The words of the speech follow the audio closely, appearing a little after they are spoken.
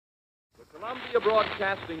Columbia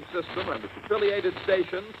Broadcasting System and its affiliated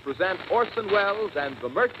stations present Orson Welles and the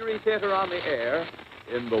Mercury Theater on the Air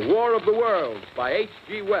in The War of the Worlds by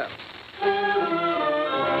H.G. Wells.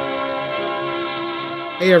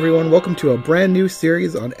 Hey everyone, welcome to a brand new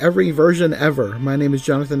series on Every Version Ever. My name is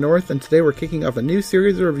Jonathan North, and today we're kicking off a new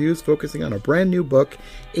series of reviews focusing on a brand new book,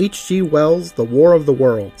 H.G. Wells' The War of the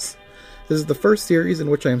Worlds. This is the first series in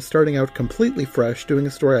which I am starting out completely fresh, doing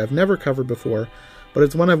a story I've never covered before, but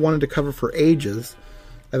it's one I've wanted to cover for ages.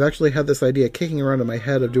 I've actually had this idea kicking around in my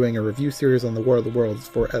head of doing a review series on The War of the Worlds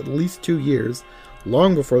for at least 2 years,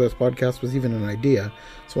 long before this podcast was even an idea,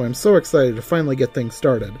 so I'm so excited to finally get things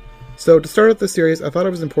started. So to start out this series, I thought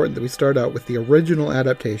it was important that we start out with the original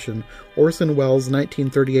adaptation, Orson Welles'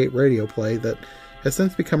 1938 radio play that has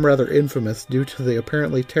since become rather infamous due to the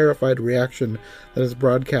apparently terrified reaction that its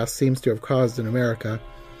broadcast seems to have caused in America.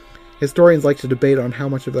 Historians like to debate on how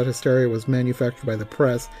much of that hysteria was manufactured by the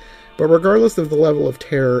press, but regardless of the level of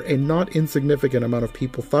terror, a not insignificant amount of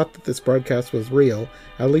people thought that this broadcast was real,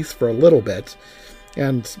 at least for a little bit,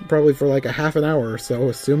 and probably for like a half an hour or so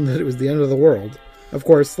assumed that it was the end of the world. Of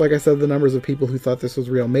course, like I said, the numbers of people who thought this was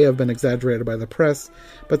real may have been exaggerated by the press,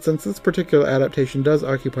 but since this particular adaptation does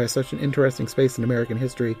occupy such an interesting space in American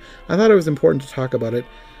history, I thought it was important to talk about it,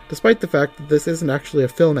 despite the fact that this isn't actually a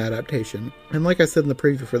film adaptation. And like I said in the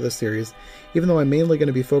preview for this series, even though I'm mainly going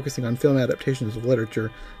to be focusing on film adaptations of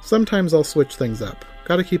literature, sometimes I'll switch things up.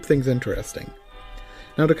 Gotta keep things interesting.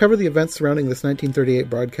 Now, to cover the events surrounding this 1938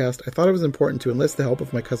 broadcast, I thought it was important to enlist the help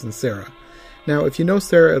of my cousin Sarah. Now, if you know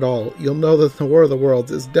Sarah at all, you'll know that The War of the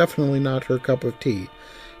Worlds is definitely not her cup of tea.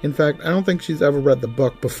 In fact, I don't think she's ever read the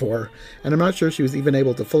book before, and I'm not sure she was even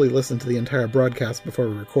able to fully listen to the entire broadcast before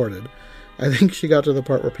we recorded. I think she got to the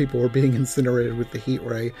part where people were being incinerated with the heat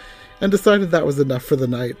ray, and decided that was enough for the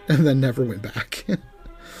night, and then never went back.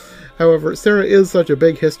 However, Sarah is such a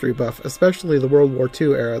big history buff, especially the World War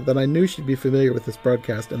II era, that I knew she'd be familiar with this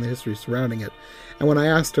broadcast and the history surrounding it. And when I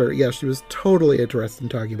asked her, yeah, she was totally interested in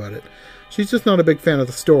talking about it. She's just not a big fan of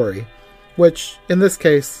the story, which, in this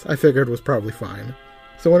case, I figured was probably fine.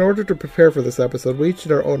 So in order to prepare for this episode, we each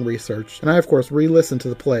did our own research, and I of course re-listened to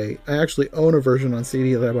the play. I actually own a version on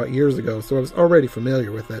CD that I bought years ago, so I was already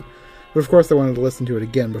familiar with it. But of course I wanted to listen to it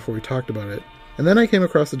again before we talked about it. And then I came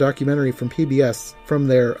across a documentary from PBS from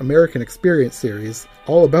their American Experience series,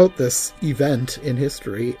 all about this event in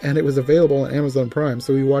history, and it was available on Amazon Prime,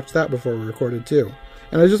 so we watched that before we recorded too.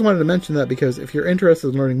 And I just wanted to mention that because if you're interested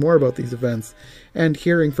in learning more about these events and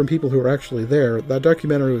hearing from people who are actually there, that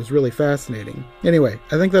documentary was really fascinating. Anyway,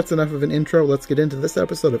 I think that's enough of an intro. Let's get into this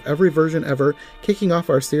episode of Every Version Ever, kicking off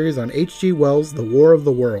our series on H.G. Wells' The War of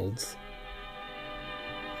the Worlds.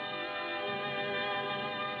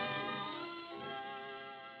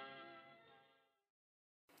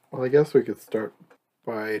 Well, I guess we could start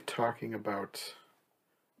by talking about,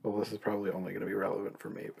 well, this is probably only going to be relevant for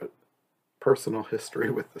me, but personal history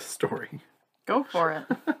with the story. Go for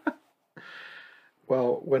it.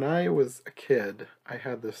 Well, when I was a kid, I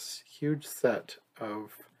had this huge set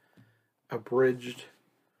of abridged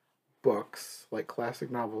books, like classic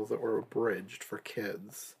novels that were abridged for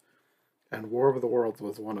kids, and War of the Worlds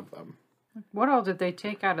was one of them. What all did they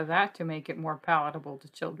take out of that to make it more palatable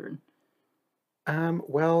to children?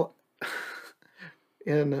 Well,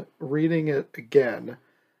 in reading it again,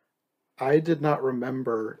 I did not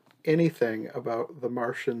remember anything about the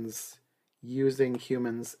Martians using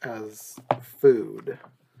humans as food.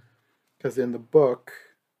 Because in the book,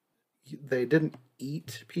 they didn't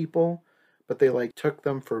eat people, but they took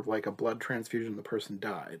them for a blood transfusion, the person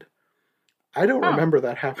died. I don't remember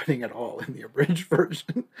that happening at all in the abridged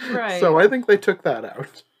version. Right. So I think they took that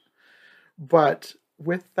out. But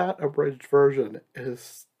with that abridged version, it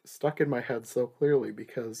is stuck in my head so clearly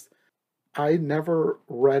because I never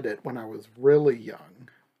read it when I was really young.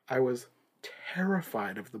 I was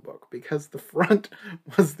terrified of the book because the front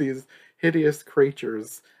was these hideous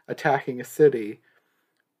creatures attacking a city,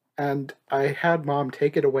 and I had Mom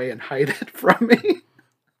take it away and hide it from me.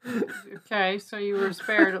 Okay, so you were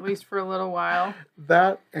spared at least for a little while.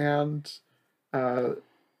 That and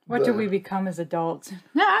what do we become as adults?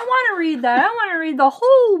 No, I want to read that. I want to read the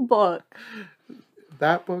whole book.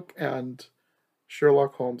 That book and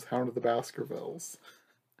Sherlock Holmes' Hound of the Baskervilles.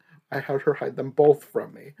 I had her hide them both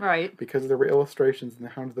from me. Right. Because there were illustrations in the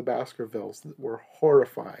Hound of the Baskervilles that were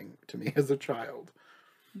horrifying to me as a child.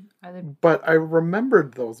 But I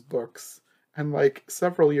remembered those books, and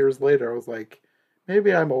several years later I was like,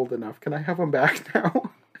 maybe I'm old enough. Can I have them back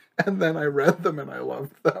now? And then I read them and I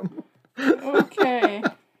loved them. Okay.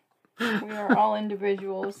 We are all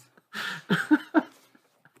individuals.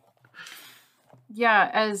 Yeah,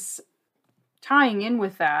 as tying in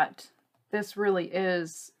with that, this really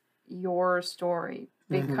is your story,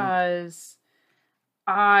 because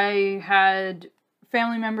I had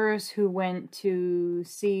family members who went to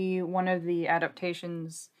see one of the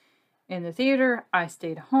adaptations in the theater. I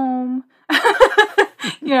stayed home.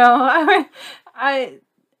 You know,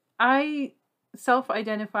 I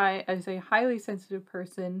self-identify as a highly sensitive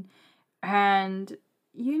person, and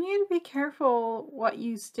you need to be careful what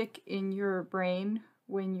you stick in your brain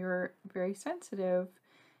when you're very sensitive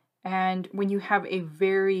and when you have a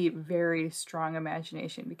very, very strong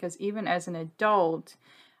imagination. Because even as an adult,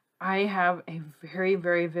 I have a very,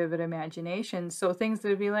 very vivid imagination. So things that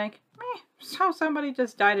would be like, so somebody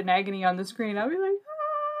just died in agony on the screen, I'll be like,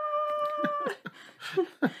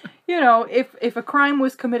 ah. You know, if a crime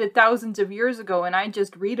was committed thousands of years ago and I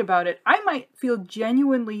just read about it, I might feel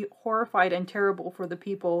genuinely horrified and terrible for the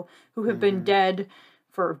people who have been dead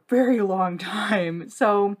for a very long time.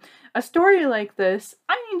 So a story like this,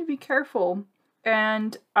 I need to be careful.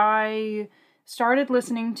 And I started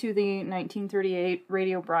listening to the 1938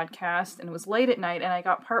 radio broadcast, and it was late at night, and I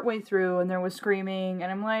got partway through and there was screaming,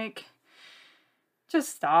 and I'm like,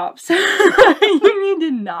 just stop. You need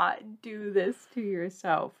to not do this to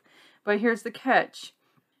yourself. But here's the catch.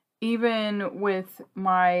 Even with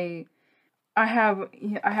I have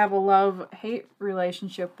a love-hate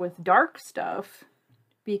relationship with dark stuff,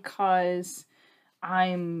 because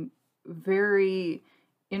I'm very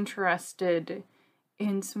interested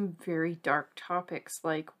in some very dark topics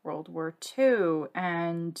like World War II,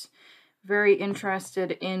 and very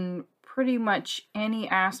interested in pretty much any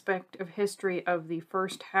aspect of history of the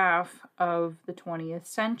first half of the 20th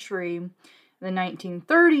century. The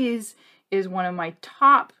 1930s is one of my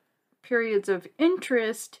top periods of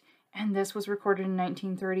interest, and this was recorded in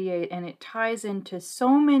 1938, and it ties into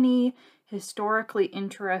so many historically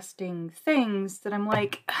interesting things that I'm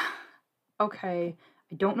like, okay,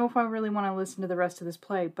 I don't know if I really want to listen to the rest of this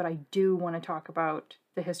play, but I do want to talk about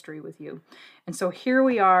the history with you. And so here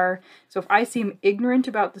we are. So if I seem ignorant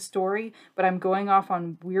about the story, but I'm going off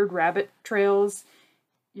on weird rabbit trails,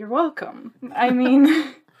 you're welcome. I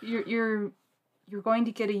mean, you're going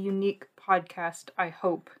to get a unique podcast, I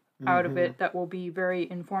hope, out of it that will be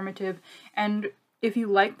very informative. And if you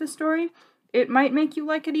like the story, it might make you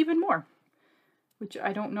like it even more. Which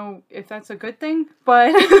I don't know if that's a good thing,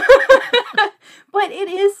 but but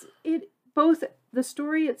both the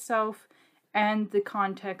story itself and the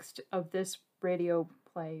context of this radio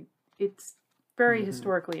play, it's very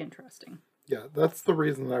historically interesting. Yeah, that's the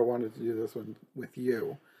reason I wanted to do this one with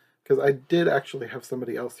you. Because I did actually have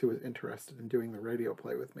somebody else who was interested in doing the radio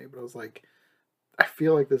play with me, but I was like, I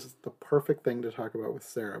feel like this is the perfect thing to talk about with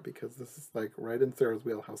Sarah, because this is like right in Sarah's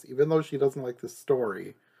wheelhouse. Even though she doesn't like this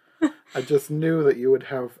story, I just knew that you would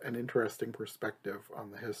have an interesting perspective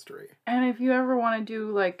on the history. And if you ever want to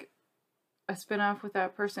do like a spin-off with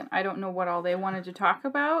that person, I don't know what all they wanted to talk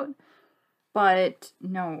about, but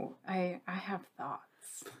no, I have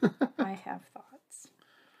thoughts. I have thoughts.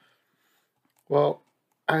 Well,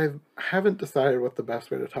 I haven't decided what the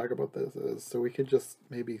best way to talk about this is, so we could just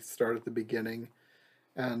maybe start at the beginning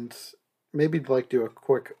and maybe like do a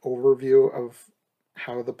quick overview of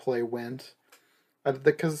how the play went.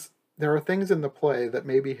 Because there are things in the play that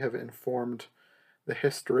maybe have informed the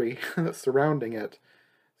history surrounding it.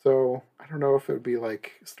 So I don't know if it would be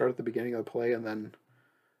like start at the beginning of the play and then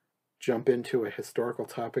jump into a historical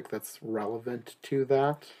topic that's relevant to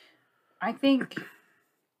that. I think,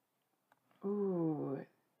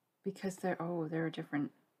 because there are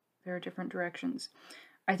different directions.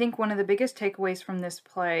 I think one of the biggest takeaways from this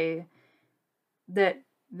play that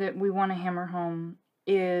we want to hammer home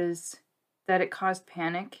is that it caused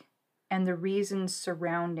panic and the reasons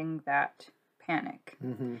surrounding that panic.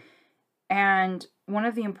 And one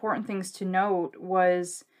of the important things to note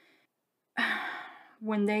was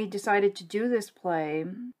when they decided to do this play,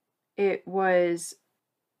 it was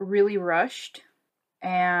really rushed.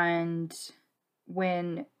 And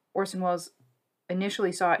when Orson Welles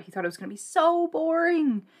initially saw it, he thought it was going to be so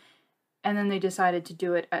boring. And then they decided to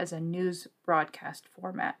do it as a news broadcast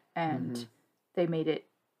format, and they made it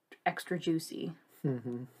extra juicy.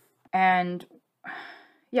 And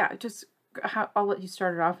yeah, just I'll let you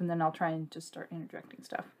start it off, and then I'll try and just start interjecting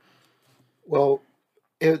stuff. Well,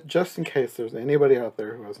 just in case there's anybody out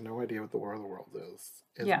there who has no idea what the War of the Worlds is,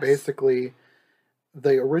 it's basically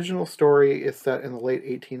the original story is set in the late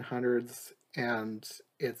 1800s, and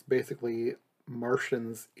it's basically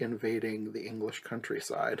Martians invading the English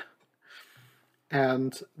countryside.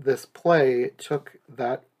 And this play took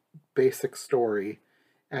that basic story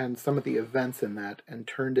and some of the events in that and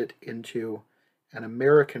turned it into an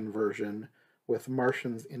American version with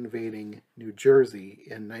Martians invading New Jersey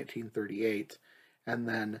in 1938, and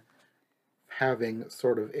then having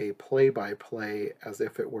sort of a play-by-play as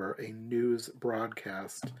if it were a news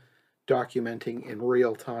broadcast documenting in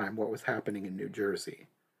real time what was happening in New Jersey.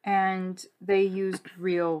 And they used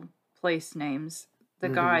real place names. The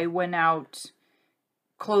guy went out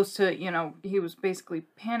close to, he was basically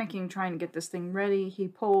panicking, trying to get this thing ready. He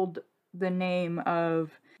pulled the name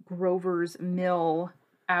of Grover's Mill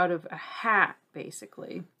out of a hat,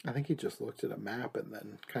 basically. I think he just looked at a map and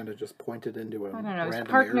then kind of just pointed into a I don't know, random it's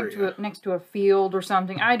parked area. next to a field or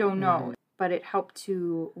something. I don't know. But it helped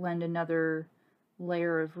to lend another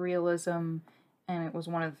layer of realism, and it was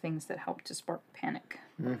one of the things that helped to spark panic.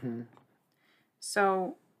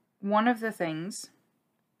 So, one of the things,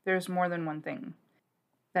 there's more than one thing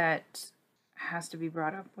that has to be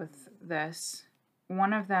brought up with this.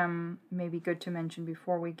 One of them may be good to mention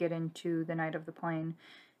before we get into the night of the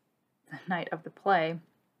play,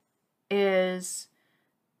 is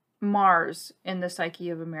Mars in the psyche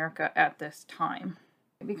of America at this time.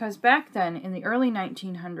 Because back then, in the early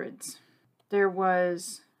 1900s, there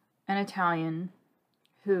was an Italian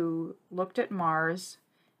who looked at Mars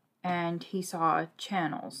and he saw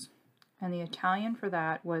channels. And the Italian for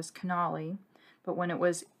that was canali, but when it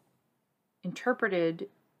was interpreted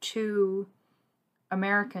to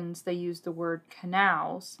Americans, they used the word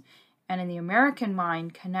canals. And in the American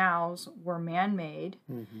mind, canals were man-made.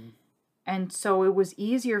 And so it was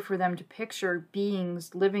easier for them to picture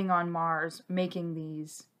beings living on Mars making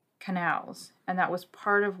these canals. And that was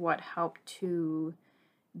part of what helped to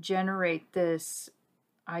generate this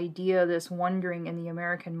idea, this wondering in the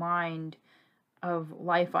American mind of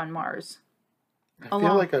life on Mars. I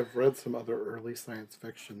feel like I've read some other early science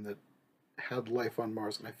fiction that had life on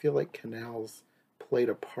Mars, and I feel like canals played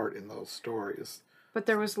a part in those stories. But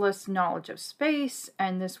there was less knowledge of space,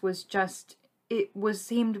 and this was just,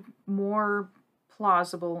 seemed more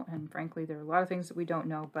plausible, and frankly, there are a lot of things that we don't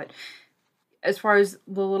know, but as far as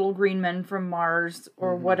the little green men from Mars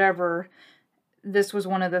or whatever, this was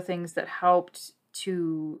one of the things that helped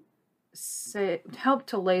to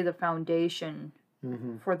lay the foundation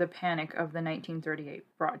for the panic of the 1938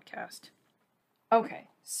 broadcast. Okay,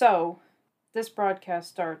 so this broadcast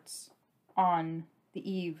starts on the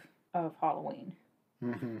eve of Halloween,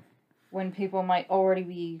 when people might already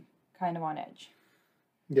be kind of on edge.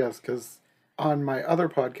 Yes, because on my other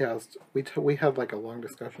podcast, we had like a long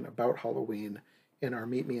discussion about Halloween in our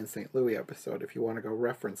Meet Me in St. Louis episode, if you want to go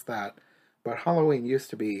reference that. But Halloween used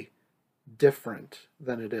to be different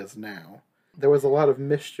than it is now. There was a lot of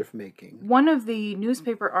mischief making. One of the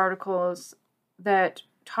newspaper articles that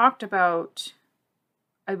talked about,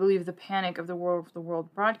 I believe, the panic of the World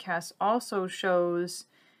broadcast also shows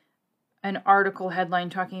an article headline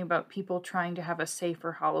talking about people trying to have a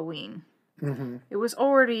safer Halloween. It was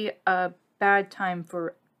already a bad time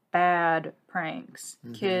for bad pranks.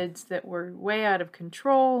 Kids that were way out of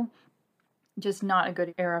control. Just not a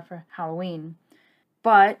good era for Halloween.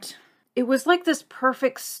 But it was like this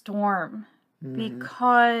perfect storm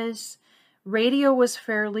because radio was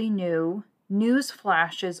fairly new. News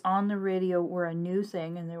flashes on the radio were a new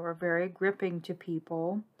thing, and they were very gripping to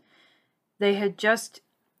people. They had just,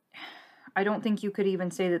 I don't think you could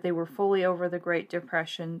even say that they were fully over the Great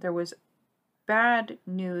Depression. There was bad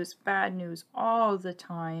news all the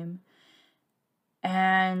time.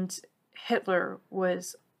 And Hitler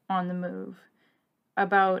was on the move.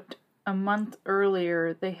 About a month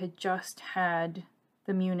earlier, they had just had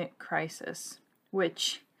the Munich crisis,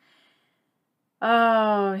 which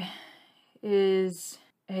is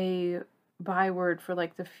a byword for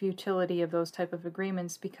like the futility of those type of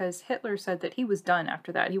agreements, because Hitler said that he was done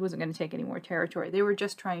after that. He wasn't going to take any more territory. They were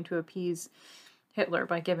just trying to appease Hitler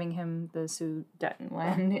by giving him the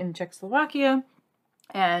Sudetenland in Czechoslovakia,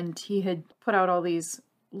 and he had put out all these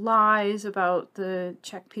lies about the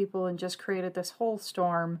Czech people and just created this whole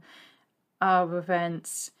storm of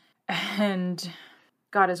events and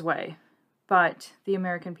got his way. But the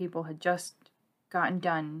American people had just gotten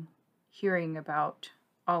done hearing about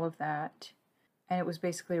all of that, and it was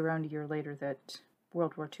basically around a year later that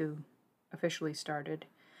World War II officially started.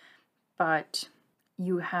 But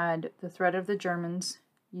you had the threat of the Germans,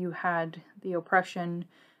 you had the oppression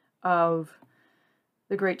of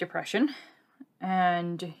the Great Depression,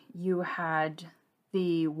 and you had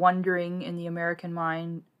the wondering in the American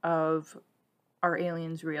mind of, are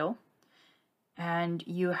aliens real? And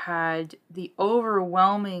you had the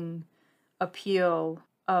overwhelming appeal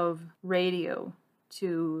of radio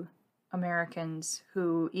to Americans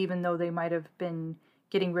who, even though they might have been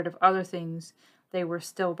getting rid of other things, they were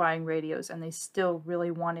still buying radios, and they still really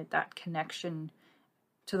wanted that connection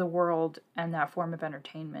to the world and that form of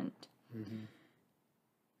entertainment. Mm-hmm.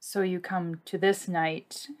 So you come to this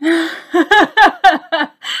night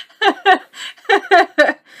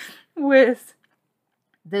with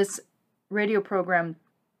this radio program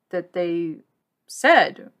that they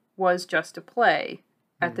said was just a play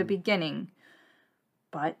at the beginning,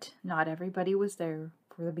 but not everybody was there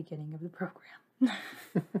for the beginning of the program.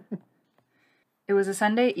 It was a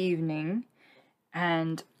Sunday evening,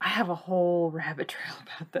 and I have a whole rabbit trail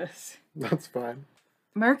about this. That's fine.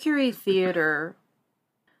 Mercury Theater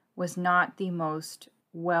was not the most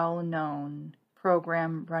well-known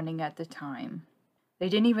program running at the time. They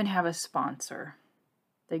didn't even have a sponsor.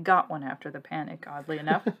 They got one after the panic, oddly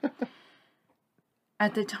enough.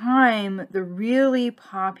 At the time, the really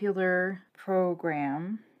popular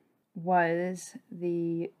program was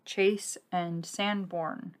the Chase and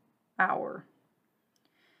Sanborn Hour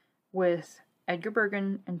with Edgar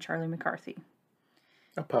Bergen and Charlie McCarthy.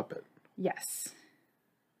 A puppet. Yes.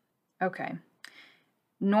 Okay.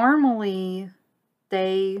 Normally,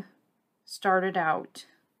 they started out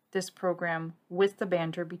this program with the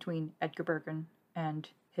banter between Edgar Bergen and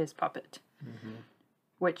his puppet,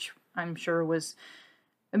 which I'm sure was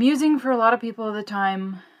amusing for a lot of people at the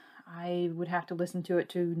time. I would have to listen to it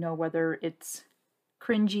to know whether it's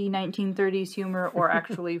cringy 1930s humor or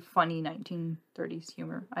actually funny 1930s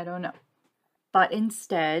humor. I don't know. But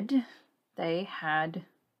instead, they had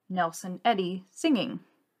Nelson Eddy singing.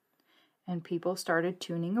 And people started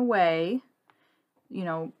tuning away,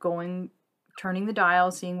 turning the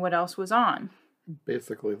dial, seeing what else was on.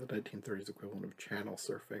 Basically the 1930s equivalent of channel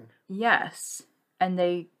surfing. Yes. And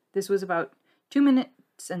this was about 2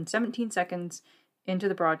 minutes and 17 seconds into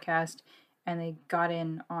the broadcast, and they got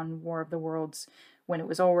in on War of the Worlds when it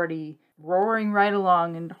was already roaring right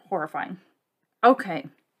along and horrifying. Okay.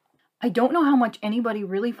 I don't know how much anybody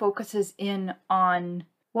really focuses in on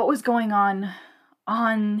what was going on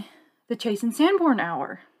the Chase and Sanborn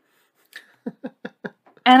Hour.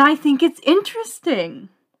 And I think it's interesting.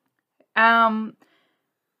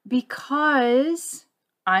 Because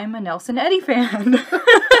I'm a Nelson Eddy fan.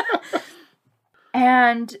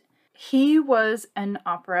 And he was an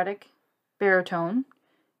operatic baritone,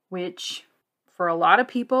 which for a lot of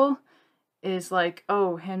people is like,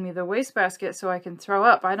 oh, hand me the wastebasket so I can throw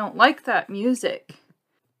up. I don't like that music.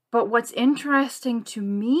 But what's interesting to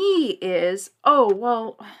me is,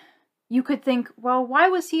 you could think, well, why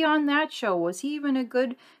was he on that show? Was he even a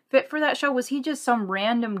good fit for that show? Was he just some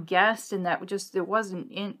random guest and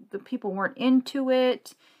the people weren't into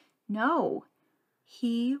it? No,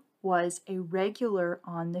 he was a regular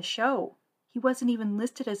on the show. He wasn't even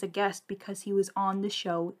listed as a guest because he was on the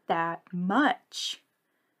show that much.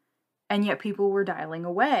 And yet people were dialing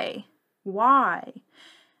away. Why?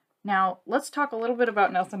 Now, let's talk a little bit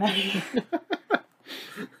about Nelson Eddy.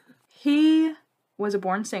 He was a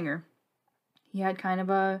born singer. He had kind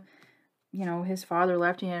of his father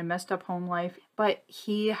left and he had a messed up home life. But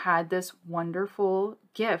he had this wonderful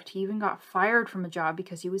gift. He even got fired from a job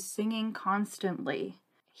because he was singing constantly.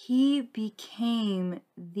 He became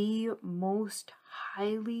the most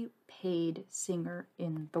highly paid singer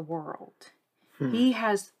in the world. He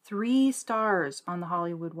has 3 stars on the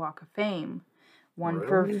Hollywood Walk of Fame. One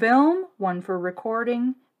for film, one for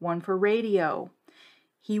recording, one for radio.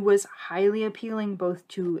 He was highly appealing both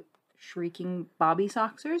to shrieking Bobby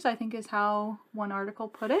Soxers, I think is how one article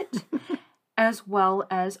put it, as well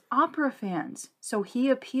as opera fans. So he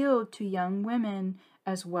appealed to young women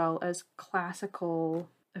as well as classical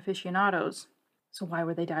aficionados. So why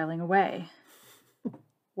were they dialing away?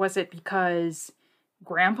 Was it because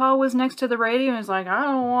Grandpa was next to the radio and was like, I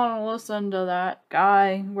don't want to listen to that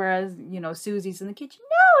guy, whereas, Susie's in the kitchen,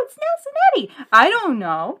 no, it's Nelson Eddy. I don't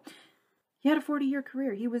know. He had a 40-year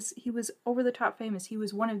career. He was over the top famous. He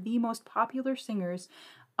was one of the most popular singers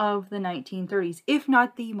of the 1930s, if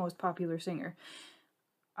not the most popular singer.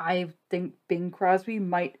 I think Bing Crosby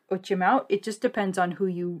might utch him out. It just depends on who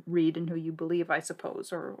you read and who you believe, I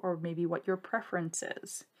suppose, or maybe what your preference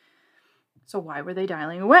is. So why were they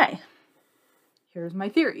dialing away? Here's my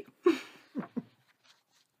theory.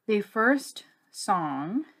 The first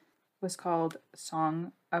song was called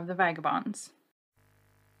Song of the Vagabonds.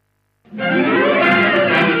 Come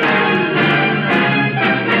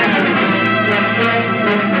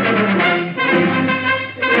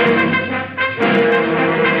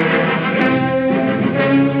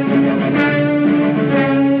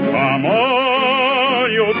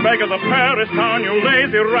on, you beggars of Paris town, you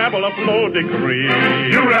lazy rabble of low degree.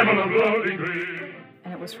 You rabble of low degree.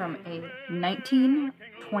 And it was from a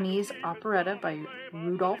 1920s operetta by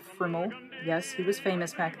Rudolf Friml. Yes, he was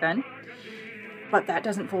famous back then. But that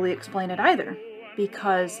doesn't fully explain it either.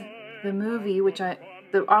 because the movie,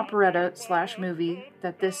 the operetta / movie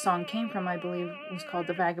that this song came from, I believe, was called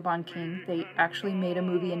The Vagabond King. They actually made a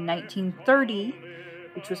movie in 1930,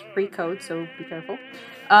 which was pre-code, so be careful.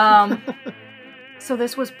 So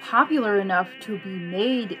this was popular enough to be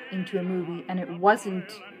made into a movie, and it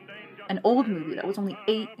wasn't an old movie. That was only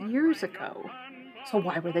 8 years ago. So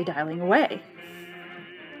why were they dialing away?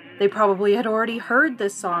 They probably had already heard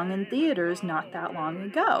this song in theaters not that long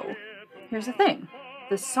ago. Here's the thing.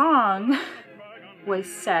 The song was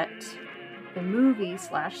set, the movie /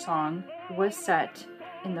 song was set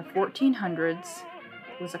in the 1400s.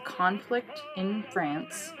 It was a conflict in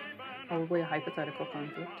France, probably a hypothetical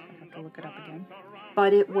conflict. I have to look it up again.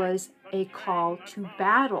 But it was a call to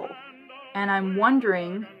battle. And I'm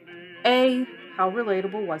wondering, A, how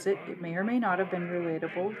relatable was it? It may or may not have been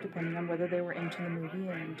relatable, depending on whether they were into the movie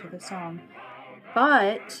and into the song.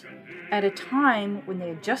 But at a time when they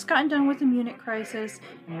had just gotten done with the Munich crisis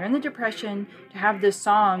and they're in the Depression, to have this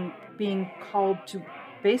song being called to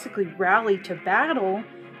basically rally to battle,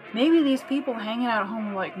 maybe these people hanging out at home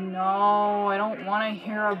were like, no, I don't want to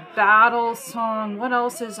hear a battle song. What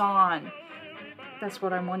else is on? That's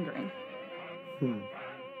what I'm wondering.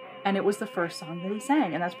 And it was the first song that he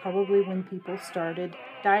sang, and that's probably when people started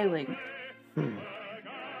dialing.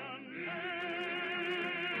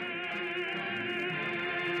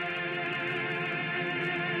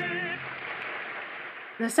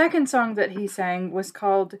 The second song that he sang was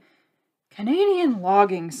called Canadian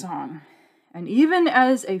Logging Song. And even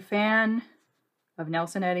as a fan of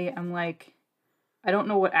Nelson Eddy, I'm like, I don't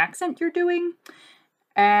know what accent you're doing,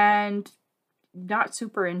 and not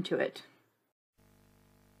super into it.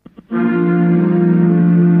 Down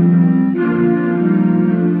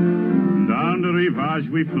the rivage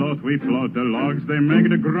we float, the logs they make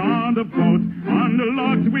the ground a boat. On the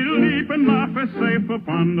logs we leap and laugh as safe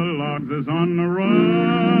upon the logs as on the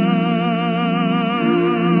road.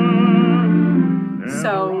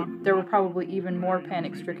 So there were probably even more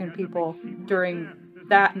panic-stricken people during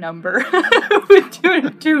that number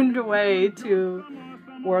tuned away to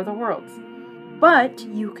War of the Worlds. But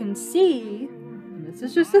you can see, and this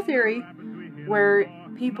is just a theory, where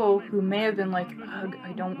people who may have been like, ugh,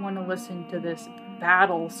 I don't want to listen to this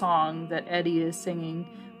battle song that Eddy is singing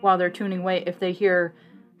while they're tuning away, if they hear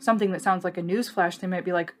something that sounds like a newsflash, they might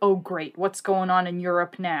be like, oh great, what's going on in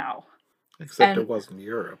Europe now? Except it wasn't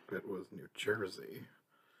Europe, it was New Jersey.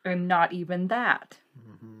 And not even that.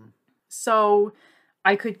 So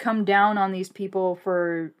I could come down on these people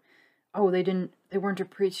for, they weren't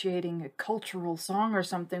appreciating a cultural song or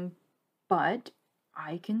something, but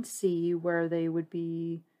I can see where they would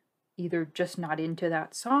be either just not into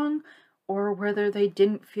that song, or whether they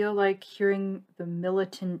didn't feel like hearing the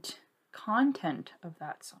militant content of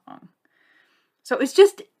that song. So it's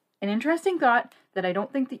just an interesting thought that I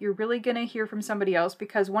don't think that you're really going to hear from somebody else,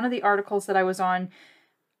 because one of the articles that I was on,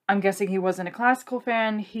 I'm guessing he wasn't a classical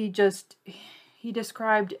fan, he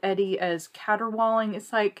described Eddy as caterwauling.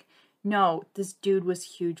 It's like, no, this dude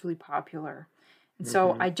was hugely popular. And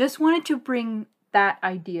so I just wanted to bring that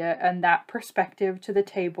idea and that perspective to the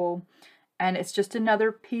table, and it's just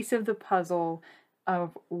another piece of the puzzle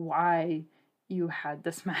of why you had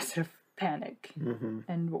this massive panic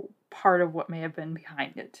and part of what may have been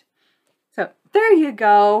behind it. So there you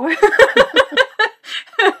go.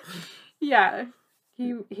 Yeah,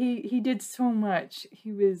 he did so much.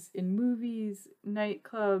 He was in movies,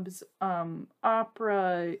 nightclubs,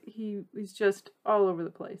 opera. He was just all over the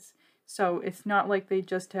place. So it's not like they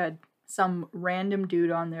just had some random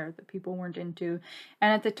dude on there that people weren't into.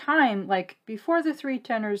 And at the time, like before the Three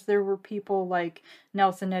Tenors, there were people like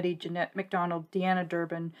Nelson Eddy, Jeanette MacDonald, Deanna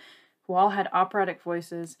Durbin, who all had operatic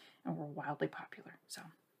voices and were wildly popular. So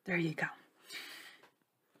there you go.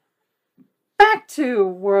 Back to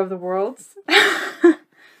War of the Worlds.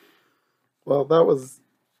 Well, that was,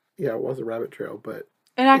 it was a rabbit trail, but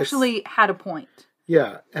it actually had a point.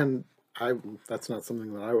 Yeah, and that's not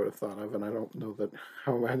something that I would have thought of, and I don't know that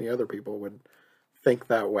how many other people would think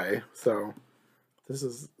that way. So this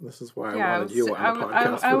is why I wanted you on the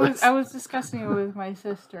podcast. I was discussing it with my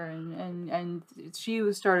sister, and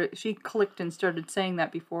she clicked and started saying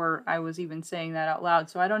that before I was even saying that out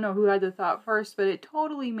loud. So I don't know who had the thought first, but it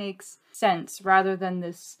totally makes sense, rather than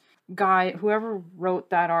this guy, whoever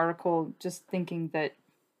wrote that article, just thinking that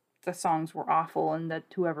the songs were awful and that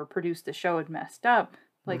whoever produced the show had messed up.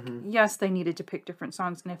 Like, yes, they needed to pick different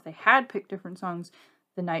songs, and if they had picked different songs,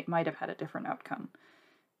 the night might have had a different outcome.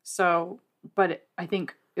 So, but I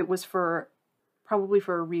think it was probably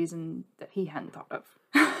for a reason that he hadn't thought of.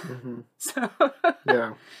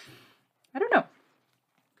 Yeah. I don't know.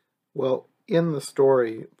 Well, in the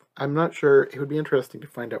story, I'm not sure. It would be interesting to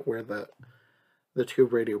find out where the two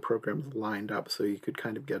radio programs lined up so you could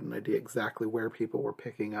kind of get an idea exactly where people were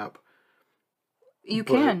picking up. You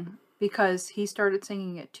can, because he started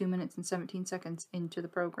singing at 2 minutes and 17 seconds into the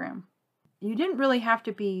program. You didn't really have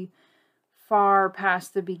to be far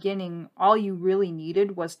past the beginning. All you really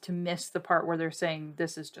needed was to miss the part where they're saying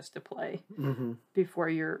this is just a play before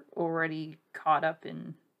you're already caught up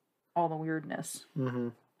in all the weirdness.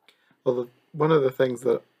 Well, one of the things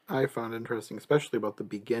that I found interesting, especially about the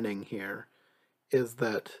beginning here, is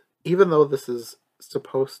that even though this is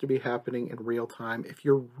supposed to be happening in real time, if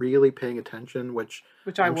you're really paying attention, which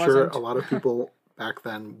I'm sure a lot of people back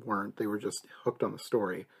then weren't, they were just hooked on the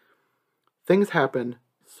story, things happen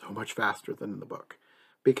so much faster than in the book.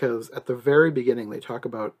 Because at the very beginning, they talk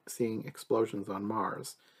about seeing explosions on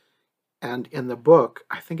Mars. And in the book,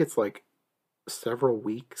 I think it's like several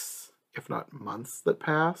weeks, if not months, that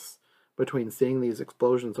pass between seeing these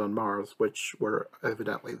explosions on Mars, which were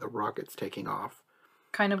evidently the rockets taking off.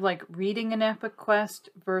 Kind of like reading an epic quest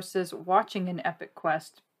versus watching an epic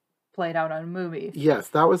quest played out on a movie. Yes,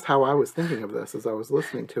 that was how I was thinking of this as I was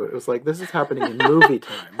listening to it. It was like, this is happening in movie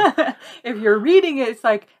time. If you're reading it, it's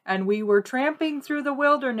like, and we were tramping through the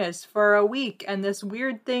wilderness for a week, and this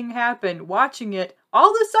weird thing happened. Watching it,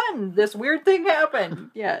 all of a sudden, this weird thing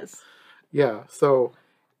happened. Yes. Yeah, so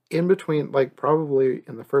in between, like probably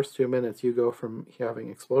in the first 2 minutes, you go from having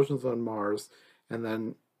explosions on Mars, and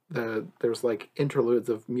then there's like interludes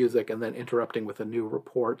of music, and then interrupting with a new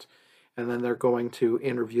report. And then they're going to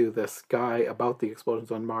interview this guy about the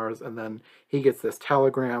explosions on Mars, and then he gets this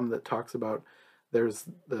telegram that talks about there's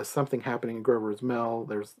something happening in Grover's Mill.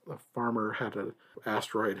 There's a farmer had an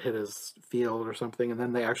asteroid hit his field or something, and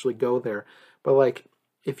then they actually go there. But like,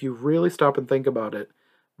 if you really stop and think about it,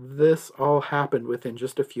 this all happened within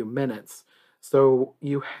just a few minutes. So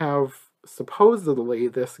you have supposedly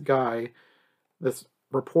this guy, this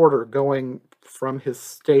reporter, going from his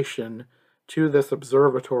station to this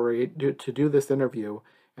observatory to do this interview,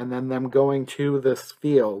 and then them going to this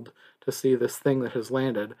field to see this thing that has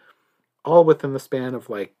landed, all within the span of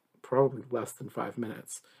like probably less than 5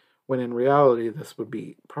 minutes, when in reality this would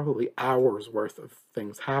be probably hours worth of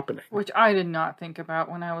things happening. Which I did not think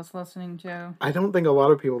about when I was listening to. I don't think a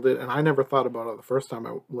lot of people did, and I never thought about it the first time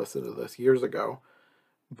I listened to this years ago,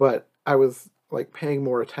 but I was like paying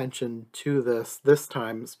more attention to this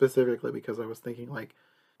time specifically because I was thinking like,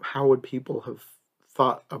 how would people have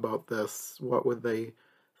thought about this? What would they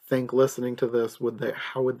think listening to this?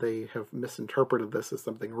 How would they have misinterpreted this as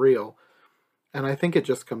something real? And I think it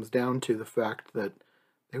just comes down to the fact that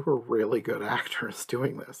they were really good actors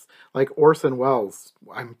doing this. Like Orson Welles,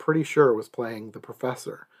 I'm pretty sure was playing the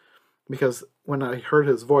professor. Because when I heard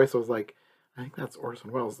his voice, I was like, I think that's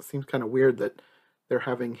Orson Welles. It seems kind of weird that they're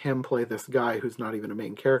having him play this guy who's not even a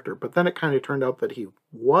main character. But then it kind of turned out that he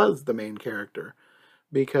was the main character.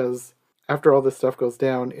 Because after all this stuff goes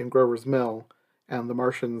down in Grover's Mill, and the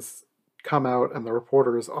Martians come out and the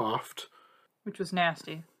reporter is offed. Which was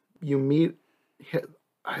nasty. You meet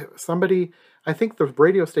somebody, I think the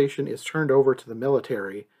radio station is turned over to the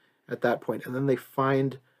military at that point, and then they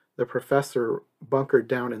find the professor bunkered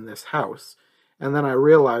down in this house. And then I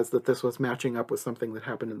realized that this was matching up with something that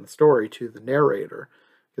happened in the story to the narrator.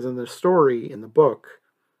 Because in the story, in the book,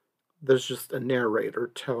 there's just a narrator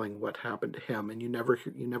telling what happened to him, and you never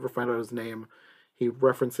find out his name. He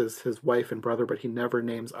references his wife and brother, but he never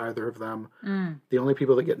names either of them. The only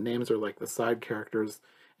people that get names are like the side characters,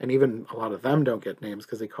 and even a lot of them don't get names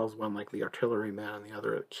because he calls one like the artilleryman and the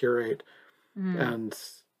other a curate. And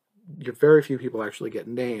very few people actually get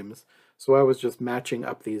names. So I was just matching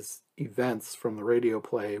up these events from the radio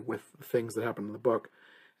play with the things that happened in the book,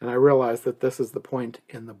 and I realized that this is the point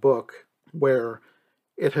in the book where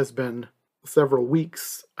it has been several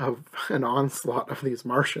weeks of an onslaught of these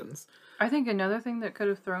Martians. I think another thing that could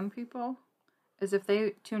have thrown people is if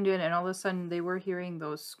they tuned in and all of a sudden they were hearing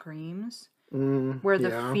those screams, where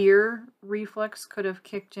the fear reflex could have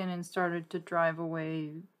kicked in and started to drive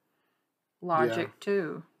away logic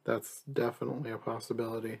too. That's definitely a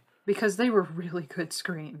possibility. Because they were really good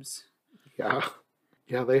screams. Yeah.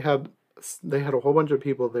 Yeah, they had a whole bunch of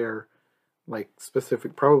people there, like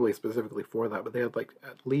probably specifically for that, but they had like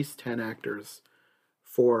at least 10 actors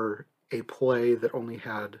for a play that only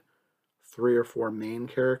had 3 or 4 main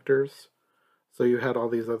characters. So you had all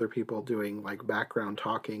these other people doing like background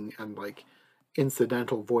talking and like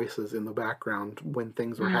incidental voices in the background when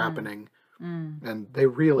things were happening. And they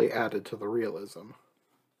really added to the realism.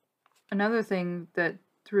 Another thing that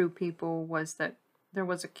threw people was that there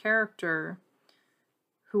was a character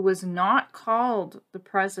who was not called the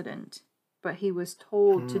president, but he was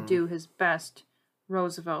told to do his best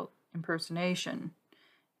Roosevelt impersonation.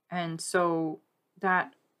 And so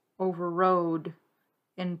that overrode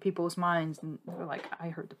in people's minds, and they're like, I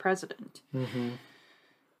heard the president,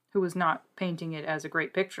 who was not painting it as a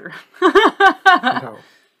great picture. No.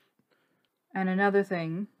 And another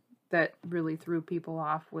thing that really threw people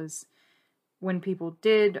off was when people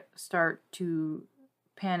did start to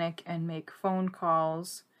panic and make phone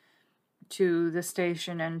calls to the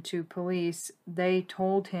station and to police, they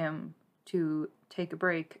told him to take a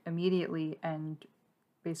break immediately and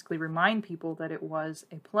basically remind people that it was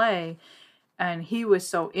a play. And he was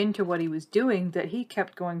so into what he was doing that he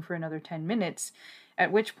kept going for another 10 minutes,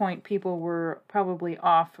 at which point people were probably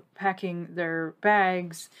off packing their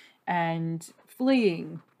bags and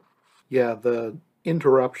fleeing. Yeah, the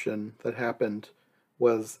interruption that happened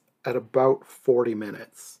was at about 40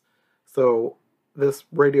 minutes. So this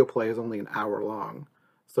radio play is only an hour long.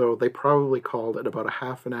 So they probably called it about a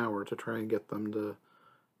half an hour to try and get them to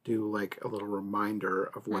do like a little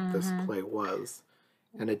reminder of what this play was.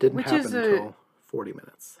 And it didn't happen until 40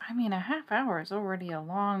 minutes. I mean, a half hour is already a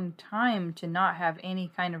long time to not have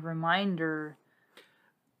any kind of reminder.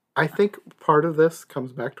 I think part of this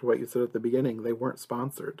comes back to what you said at the beginning. They weren't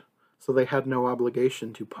sponsored. So they had no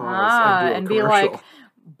obligation to pause and do a commercial. Be like,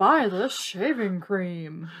 buy this shaving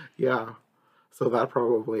cream. Yeah. So that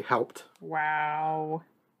probably helped. Wow.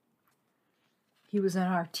 He was an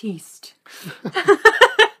artiste.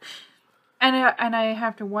 And I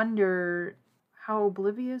have to wonder, how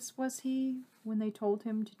oblivious was he when they told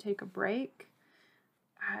him to take a break?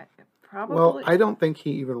 Probably. Well, I don't think he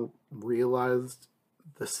even realized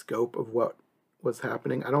the scope of what was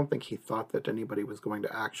happening. I don't think he thought that anybody was going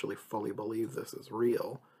to actually fully believe this is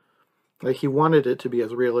real. Like, he wanted it to be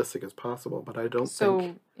as realistic as possible, but I don't think...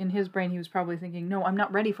 So, in his brain, he was probably thinking, no, I'm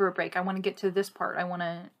not ready for a break. I want to get to this part. I want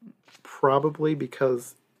to... Probably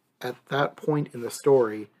because at that point in the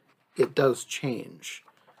story, it does change.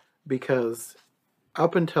 Because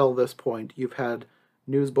up until this point, you've had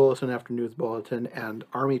news bulletin after news bulletin and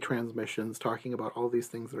army transmissions talking about all these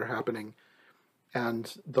things that are happening.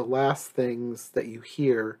 And the last things that you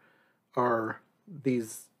hear are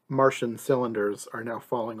these Martian cylinders are now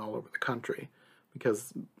falling all over the country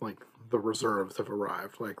because, like, the reserves have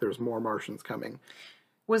arrived. Like, there's more Martians coming.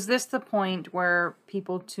 Was this the point where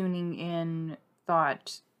people tuning in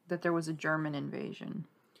thought that there was a German invasion?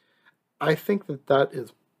 I think that that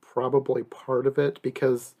is probably part of it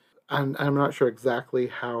because I'm not sure exactly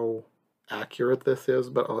how accurate this is,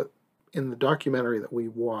 but in the documentary that we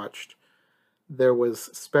watched, there was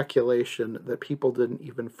speculation that people didn't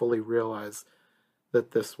even fully realize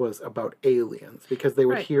that this was about aliens, because they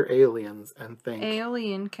would hear aliens and think...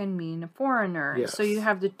 Alien can mean a foreigner. Yes. So you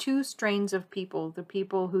have the two strains of people, the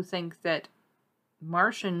people who think that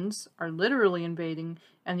Martians are literally invading,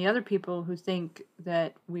 and the other people who think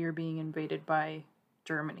that we are being invaded by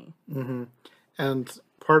Germany. Mm-hmm. And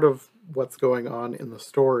part of what's going on in the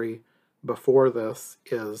story before this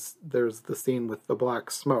is there's the scene with the black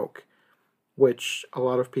smoke, which a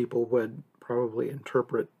lot of people would probably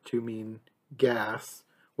interpret to mean gas,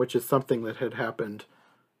 which is something that had happened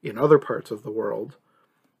in other parts of the world.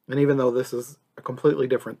 And even though this is a completely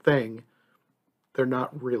different thing, they're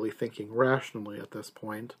not really thinking rationally at this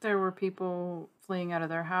point. There were people fleeing out of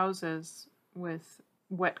their houses with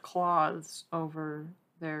wet cloths over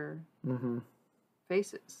their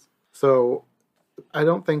faces. So I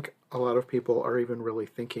don't think a lot of people are even really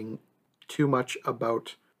thinking too much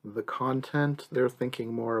about the content. They're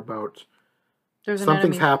thinking more about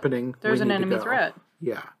something's happening. There's an enemy threat.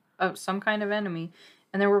 Yeah. Of some kind of enemy.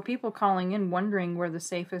 And there were people calling in wondering where the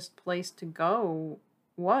safest place to go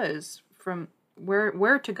was, from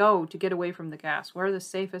where to go to get away from the gas, where the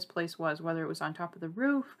safest place was, whether it was on top of the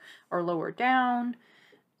roof or lower down.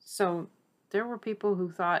 So there were people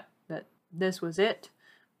who thought that this was it,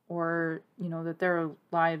 or, you know, that their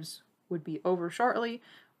lives would be over shortly,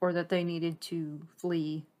 or that they needed to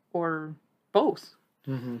flee, or both.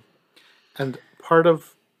 Mm-hmm. And part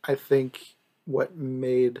of, I think, what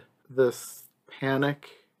made this panic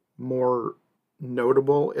more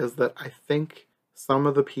notable is that I think some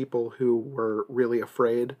of the people who were really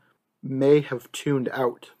afraid may have tuned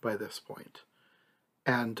out by this point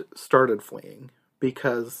and started fleeing,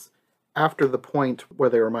 because after the point where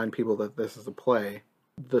they remind people that this is a play,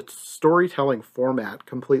 the storytelling format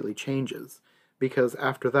completely changes, because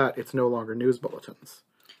after that it's no longer news bulletins.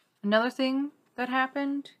 Another thing that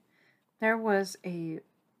happened, there was a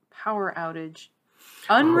power outage,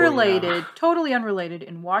 unrelated, totally unrelated,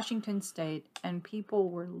 in Washington State, and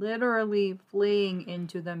people were literally fleeing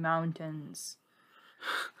into the mountains.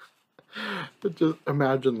 But just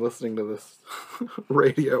imagine listening to this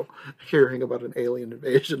radio, hearing about an alien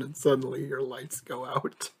invasion, and suddenly your lights go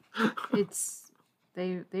out.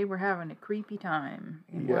 They were having a creepy time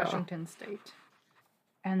in Yeah. Washington State.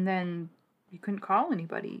 And then you couldn't call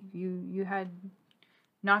anybody. You had,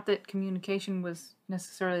 not that communication was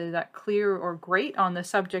necessarily that clear or great on the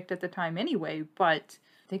subject at the time anyway, but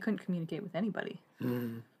they couldn't communicate with anybody.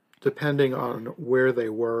 Mm. Depending on where they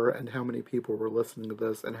were and how many people were listening to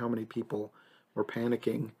this and how many people were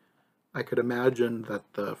panicking, I could imagine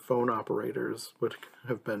that the phone operators would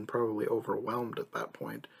have been probably overwhelmed at that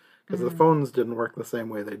point. Because the phones didn't work the same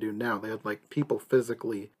way they do now. They had, like, people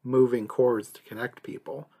physically moving cords to connect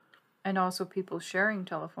people. And also people sharing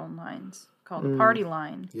telephone lines called a party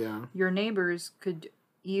line. Yeah. Your neighbors could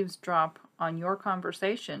eavesdrop on your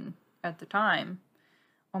conversation at the time.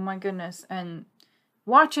 Oh my goodness. And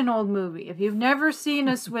watch an old movie. If you've never seen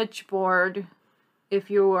a switchboard, if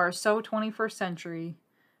you are so 21st century,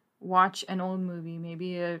 watch an old movie.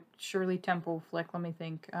 Maybe a Shirley Temple flick, let me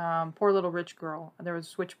think. Poor Little Rich Girl. There was a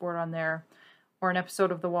switchboard on there. Or an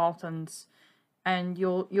episode of The Waltons. And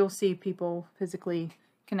you'll see people physically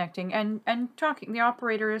connecting and talking. The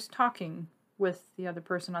operator is talking with the other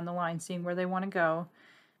person on the line, seeing where they want to go.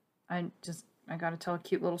 I gotta tell a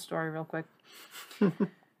cute little story real quick.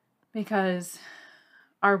 Because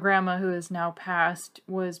our grandma, who is now passed,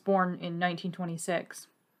 was born in 1926.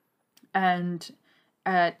 And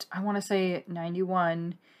at, I want to say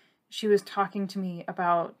 91, she was talking to me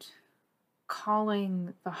about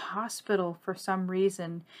calling the hospital for some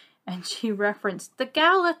reason. And she referenced the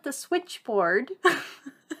gal at the switchboard.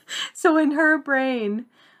 So in her brain,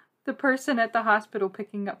 the person at the hospital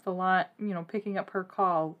picking up the line, picking up her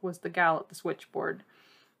call was the gal at the switchboard.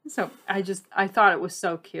 So I thought it was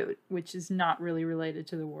so cute, which is not really related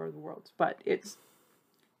to the War of the Worlds, but it's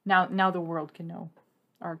now the world can know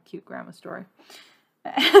our cute grandma story.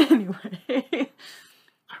 Anyway.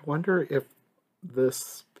 I wonder if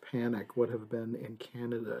this panic would have been in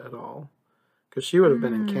Canada at all. Because she would have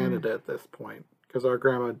been in Canada at this point. Because our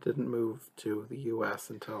grandma didn't move to the U.S.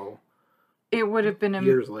 until it would have been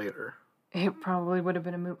years later. It probably would have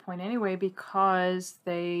been a moot point anyway because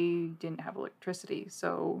they didn't have electricity.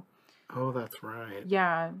 So, oh, that's right.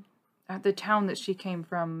 Yeah, the town that she came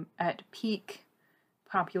from at peak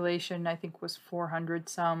population, I think, was 400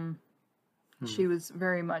 some. She was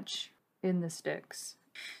very much in the sticks.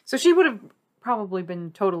 So she would have probably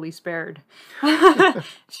been totally spared.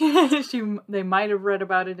 They might have read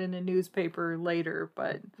about it in a newspaper later,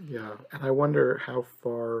 but yeah, and I wonder how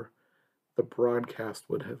far the broadcast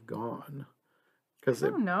would have gone, because I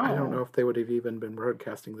don't know if they would have even been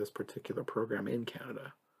broadcasting this particular program in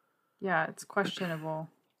Canada. Yeah, it's questionable.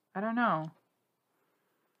 I don't know.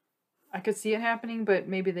 I could see it happening, but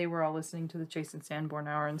maybe they were all listening to the Jason Sanborn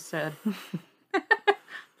Hour instead.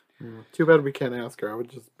 Too bad we can't ask her. I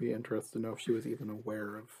would just be interested to know if she was even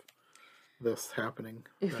aware of this happening.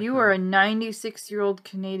 If you are a 96-year-old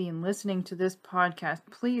Canadian listening to this podcast,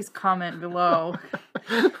 please comment below.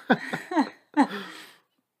 In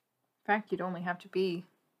fact, you'd only have to be,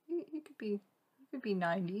 you could be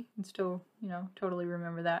 90 and still, totally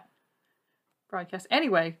remember that broadcast.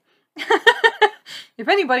 Anyway, if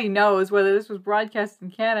anybody knows whether this was broadcast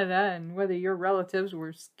in Canada and whether your relatives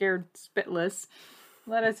were scared spitless,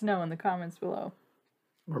 let us know in the comments below.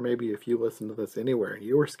 Or maybe if you listen to this anywhere and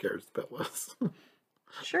you were scared spitless.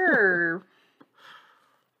 Sure.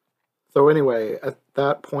 So anyway, at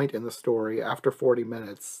that point in the story, after 40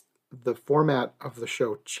 minutes, the format of the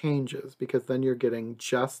show changes because then you're getting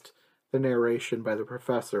just the narration by the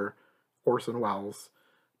professor, Orson Welles,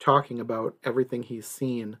 talking about everything he's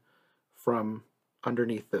seen from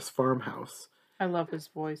underneath this farmhouse. I love his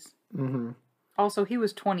voice. Mm-hmm. Also, he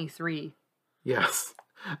was 23. Yes.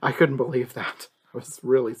 I couldn't believe that. I was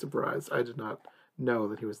really surprised. I did not know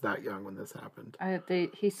that he was that young when this happened.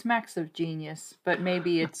 He smacks of genius, but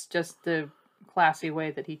maybe it's just the classy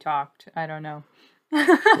way that he talked. I don't know.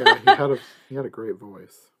 Yeah, he had a great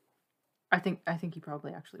voice. I think he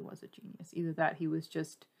probably actually was a genius. Either that, he was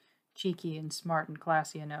just cheeky and smart and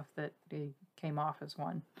classy enough that he came off as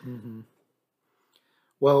one. Mm-hmm.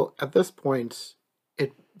 Well, at this point,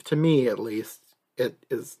 to me at least, it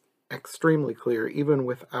is extremely clear, even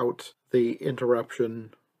without the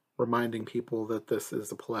interruption reminding people that this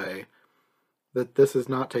is a play, that this is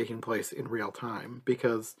not taking place in real time,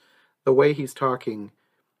 because the way he's talking,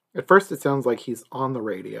 at first it sounds like he's on the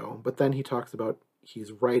radio, but then he talks about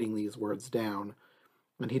he's writing these words down,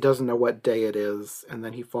 and he doesn't know what day it is, and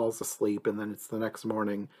then he falls asleep, and then it's the next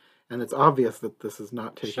morning, and it's obvious that this is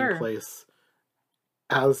not taking place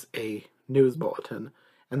as a news bulletin.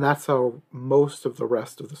 And that's how most of the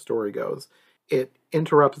rest of the story goes. It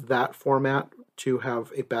interrupts that format to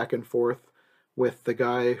have a back and forth with the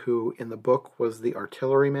guy who in the book was the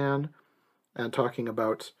artilleryman, and talking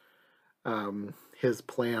about his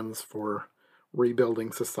plans for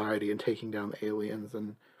rebuilding society and taking down the aliens.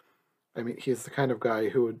 And I mean, he's the kind of guy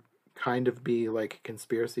who would kind of be like a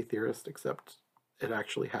conspiracy theorist, except it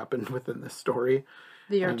actually happened within this story.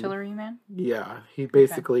 The artilleryman? Yeah, he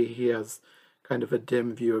basically, he has kind of a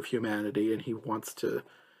dim view of humanity, and he wants to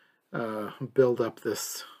build up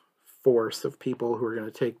this force of people who are going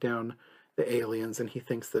to take down the aliens, and he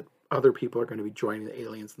thinks that other people are going to be joining the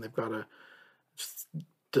aliens, and they've got to just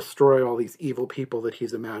destroy all these evil people that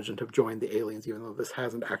he's imagined have joined the aliens, even though this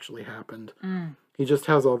hasn't actually happened. He just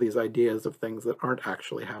has all these ideas of things that aren't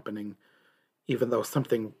actually happening, even though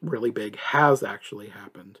something really big has actually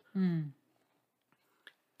happened. And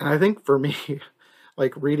I think for me,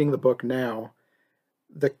 like reading the book now,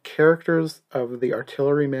 the characters of the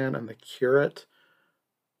artilleryman and the curate,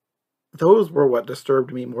 those were what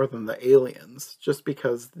disturbed me more than the aliens, just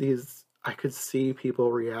because I could see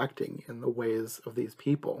people reacting in the ways of these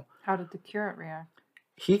people. How did the curate react?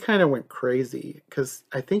 He kind of went crazy, because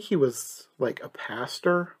I think he was like a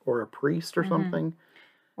pastor or a priest or something.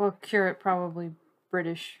 Well, curate probably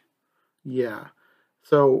British. Yeah.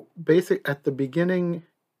 So at the beginning,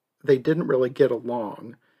 they didn't really get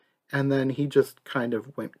along, and then he just kind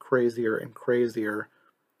of went crazier and crazier.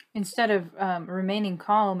 Instead of remaining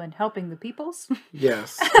calm and helping the peoples?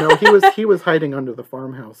 Yes. No, he was hiding under the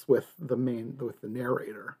farmhouse with the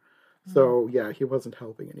narrator. So yeah, he wasn't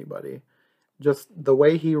helping anybody. Just the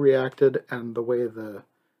way he reacted and the way the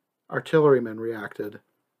artillerymen reacted,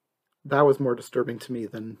 that was more disturbing to me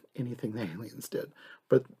than anything the aliens did.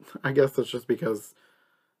 But I guess that's just because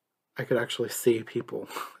I could actually see people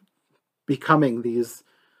becoming these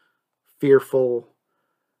fearful,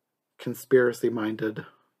 conspiracy-minded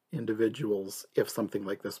individuals if something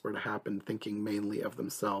like this were to happen, thinking mainly of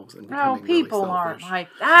themselves and becoming people really aren't selfish. like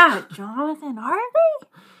that, Jonathan, are they?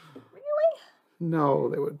 Really? No,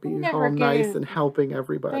 they would be Never all nice get- and helping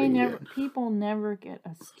everybody. People never get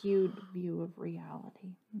a skewed view of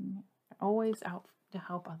reality. They're always out to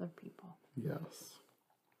help other people. Yes.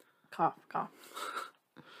 Cough, cough.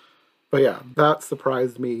 But yeah, that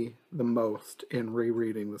surprised me the most in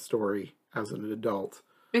rereading the story as an adult.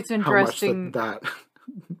 It's How much interesting. that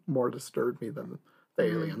more disturbed me than the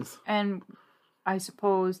aliens. And I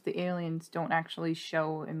suppose the aliens don't actually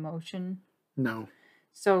show emotion. No.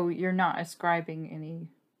 So you're not ascribing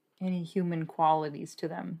any human qualities to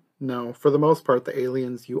them. No. For the most part, the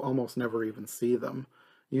aliens, you almost never even see them.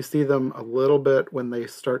 You see them a little bit when they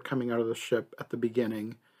start coming out of the ship at the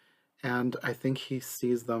beginning. And I think he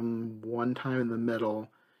sees them one time in the middle.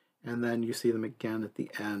 And then you see them again at the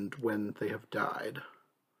end when they have died.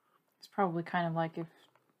 It's probably kind of like if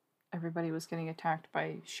everybody was getting attacked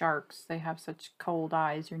by sharks. They have such cold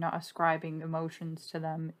eyes. You're not ascribing emotions to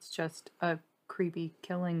them. It's just a creepy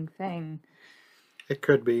killing thing. It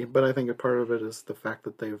could be, but I think a part of it is the fact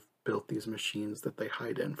that they've built these machines that they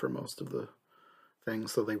hide in for most of the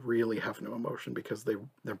things, so they really have no emotion because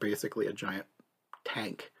they're basically a giant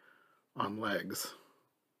tank on legs.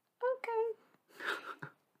 Okay.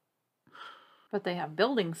 But they have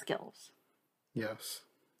building skills. Yes.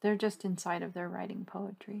 They're just inside of their writing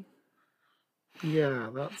poetry. Yeah,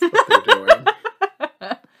 that's what they're doing.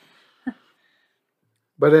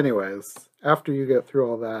 But anyways, after you get through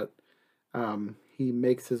all that, he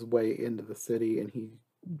makes his way into the city and he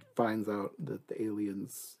finds out that the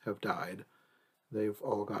aliens have died. They've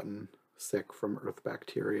all gotten sick from Earth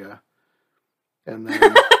bacteria. And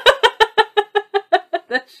then...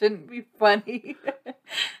 That shouldn't be funny.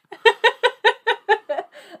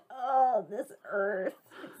 Oh, this Earth.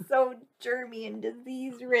 It's so germy and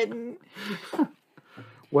disease-ridden.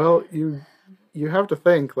 Well, you have to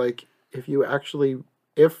think, like,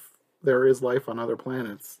 if there is life on other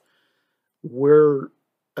planets, we're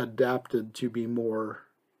adapted to be more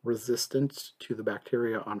resistant to the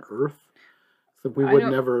bacteria on Earth. So we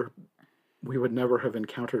would never have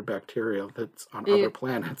encountered bacteria that's on other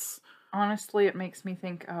planets. Honestly, it makes me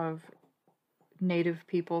think of native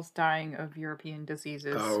peoples dying of European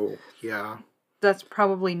diseases. Oh, yeah. That's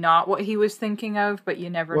probably not what he was thinking of, but you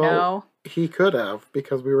never know. He could have,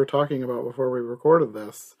 because we were talking about before we recorded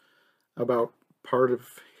this, about part of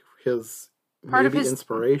his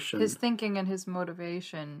inspiration. His thinking and his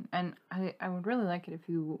motivation. And I would really like it if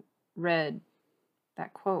you read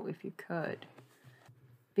that quote, if you could.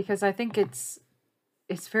 Because I think it's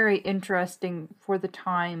very interesting for the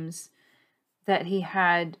times that he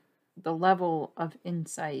had the level of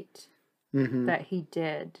insight that he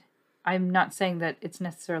did. I'm not saying that it's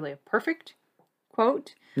necessarily a perfect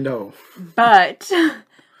quote, No. but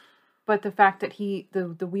the fact that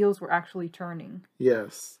the wheels were actually turning.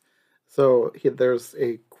 Yes. So there's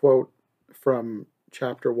a quote from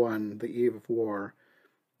Chapter 1, The Eve of War,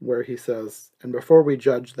 where he says, "And before we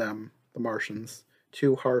judge them, the Martians,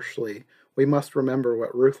 too harshly, we must remember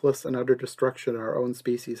what ruthless and utter destruction our own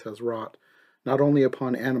species has wrought, not only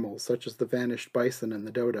upon animals such as the vanished bison and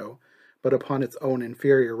the dodo, but upon its own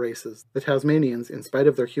inferior races. The Tasmanians, in spite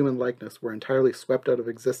of their human likeness, were entirely swept out of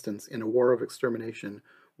existence in a war of extermination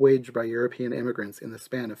waged by European immigrants in the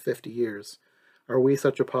span of 50 years. Are we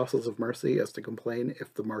such apostles of mercy as to complain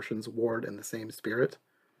if the Martians warred in the same spirit?"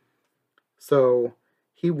 So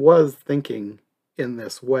he was thinking in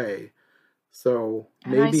this way. So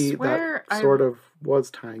And maybe I swear that sort of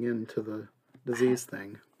was tying into the disease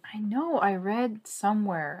thing. I know I read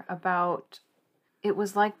somewhere about it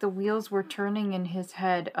was like the wheels were turning in his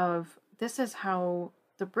head of this is how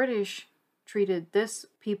the British treated this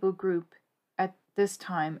people group at this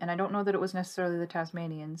time, and I don't know that it was necessarily the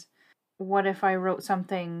Tasmanians. What if I wrote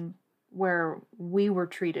something where we were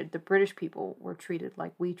treated, the British people were treated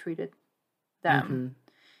like we treated them?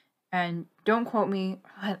 And don't quote me,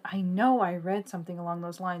 but I know I read something along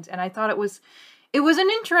those lines, and I thought it was an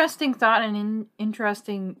interesting thought and an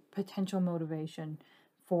interesting potential motivation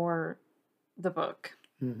for the book.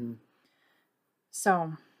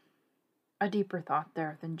 So, a deeper thought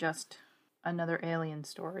there than just another alien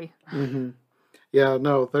story. Yeah,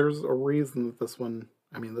 no, there's a reason that this one,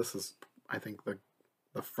 I mean, this is, I think,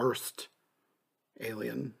 the first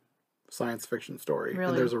alien science fiction story. Really?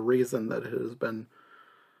 And there's a reason that it has been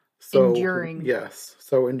so Enduring. Yes,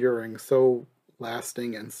 so enduring, so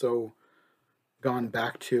lasting, and so gone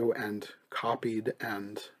back to and copied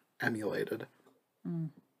and emulated.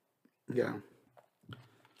 Yeah.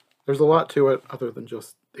 There's a lot to it other than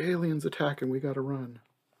just the aliens attack and we gotta run.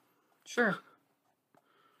 Sure.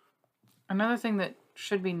 Another thing that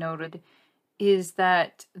should be noted is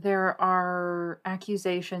that there are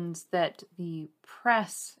accusations that the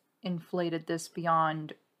press inflated this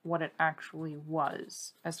beyond what it actually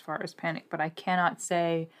was as far as panic, but I cannot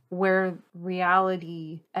say where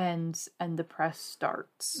reality ends and the press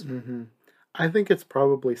starts. I think it's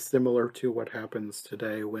probably similar to what happens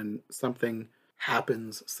today when something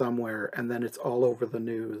happens somewhere and then it's all over the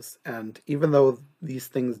news. And even though these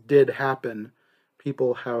things did happen,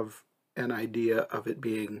 people have an idea of it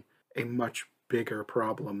being a much bigger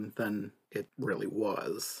problem than it really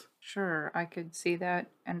was. Sure, I could see that.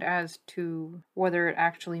 And as to whether it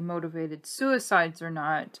actually motivated suicides or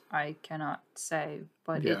not, I cannot say.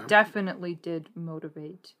 But Yeah. it definitely did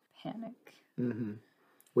motivate panic.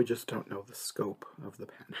 We just don't know the scope of the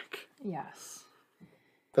panic. Yes.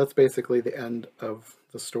 That's basically the end of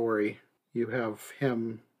the story. You have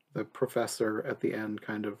him, the professor, at the end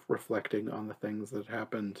kind of reflecting on the things that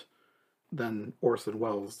happened. Then Orson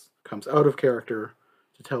Welles comes out of character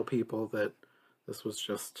to tell people that this was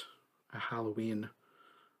just a Halloween,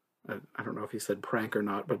 I don't know if he said prank or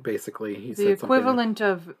not, but basically he said the equivalent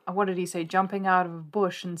of, what did he say, jumping out of a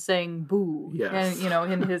bush and saying boo. Yes.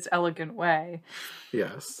 And, in his elegant way.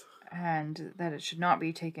 Yes. And that it should not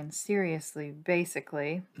be taken seriously,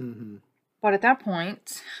 basically. But at that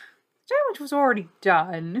point, the damage was already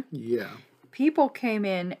done. Yeah. People came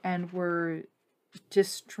in and were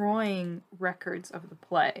destroying records of the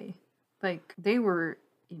play. Like, they were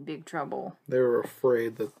in big trouble. They were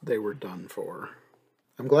afraid that they were done for.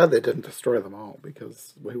 I'm glad they didn't destroy them all,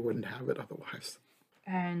 because we wouldn't have it otherwise.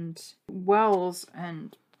 And Wells,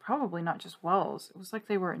 and probably not just Wells, it was like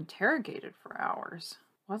they were interrogated for hours.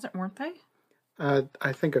 Weren't they?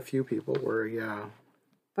 I think a few people were, yeah.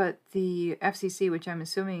 But the FCC, which I'm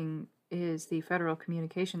assuming is the Federal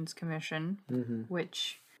Communications Commission,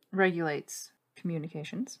 which regulates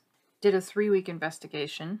communications, did a 3-week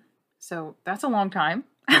investigation. So that's a long time.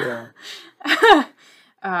 Yeah.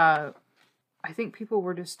 I think people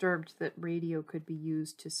were disturbed that radio could be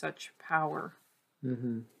used to such power,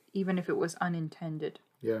 even if it was unintended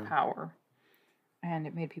power. And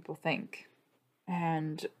it made people think.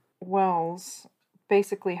 And Wells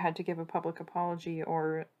basically had to give a public apology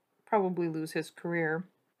or probably lose his career.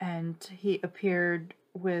 And he appeared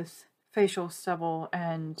with facial stubble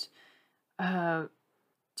and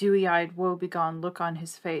dewy-eyed, woebegone look on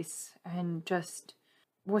his face, and just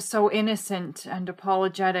was so innocent and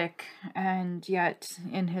apologetic, and yet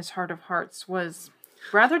in his heart of hearts was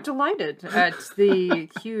rather delighted at the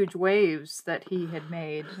huge waves that he had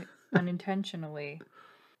made unintentionally.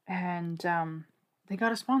 And They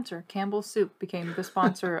got a sponsor. Campbell's Soup became the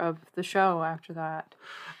sponsor of the show after that.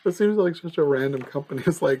 It seems like such a random company.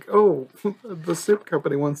 It's like, oh, the soup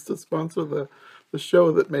company wants to sponsor the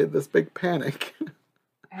show that made this big panic.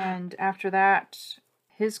 And after that,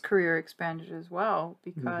 his career expanded as well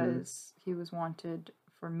because he was wanted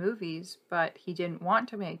for movies, but he didn't want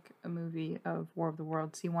to make a movie of War of the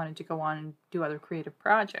Worlds. He wanted to go on and do other creative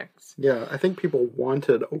projects. Yeah, I think people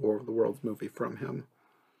wanted a War of the Worlds movie from him,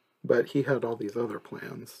 but he had all these other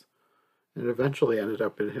plans. And it eventually ended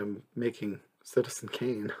up in him making Citizen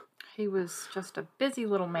Kane. He was just a busy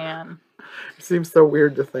little man. It seems so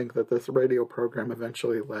weird to think that this radio program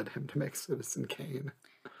eventually led him to make Citizen Kane.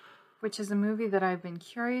 Which is a movie that I've been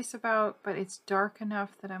curious about, but it's dark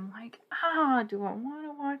enough that I'm like, do I want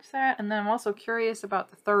to watch that? And then I'm also curious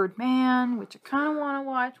about The Third Man, which I kind of want to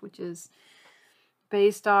watch, which is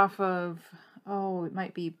based off of, it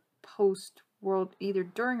might be either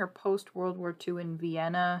during or post World War II in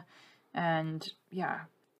Vienna. And yeah,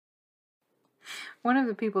 one of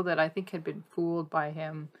the people that I think had been fooled by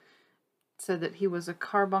him said that he was a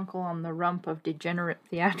carbuncle on the rump of degenerate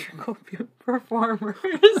theatrical performers.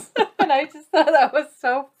 And I just thought that was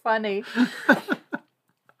so funny.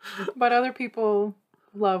 But other people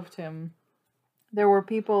loved him. There were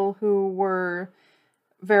people who were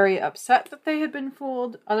very upset that they had been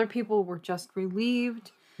fooled. Other people were just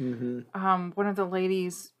relieved. One of the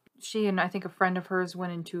ladies, she and I think a friend of hers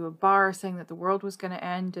went into a bar saying that the world was going to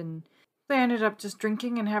end, and they ended up just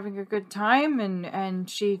drinking and having a good time, and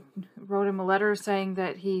she wrote him a letter saying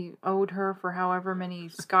that he owed her for however many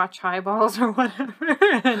Scotch highballs or whatever,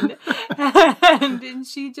 and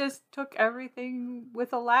she just took everything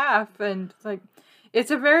with a laugh. And it's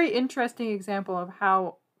a very interesting example of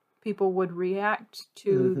how people would react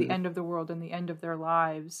to the end of the world and the end of their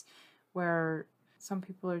lives, where some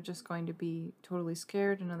people are just going to be totally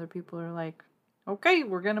scared and other people are like, okay,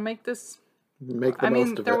 we're going to make this.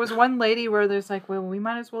 There was one lady where there's like, well, we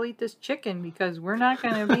might as well eat this chicken because we're not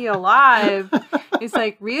going to be alive. It's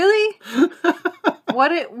like, really?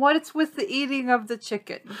 What's with the eating of the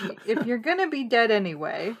chicken? If you're going to be dead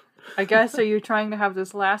anyway, I guess, are you trying to have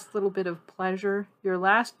this last little bit of pleasure? Your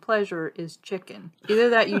last pleasure is chicken.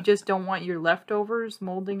 Either that you just don't want your leftovers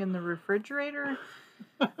molding in the refrigerator.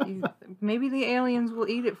 Maybe the aliens will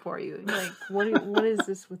eat it for you. Like, what is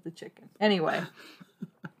this with the chicken? Anyway.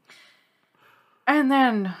 And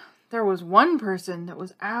then there was one person that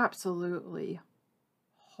was absolutely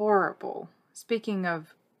horrible. Speaking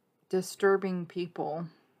of disturbing people,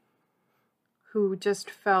 who just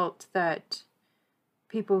felt that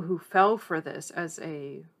people who fell for this as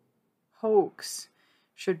a hoax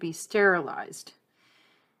should be sterilized.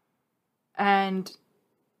 And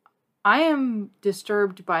I am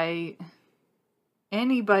disturbed by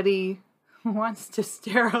anybody who wants to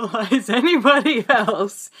sterilize anybody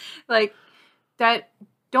else. Like, that,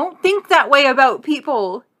 don't think that way about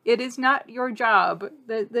people. It is not your job.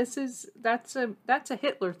 That's a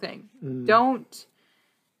Hitler thing. Don't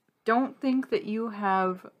think that you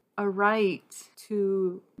have a right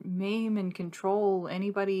to maim and control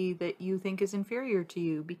anybody that you think is inferior to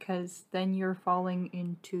you, because then you're falling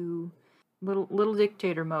into little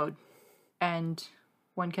dictator mode, and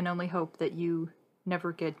one can only hope that you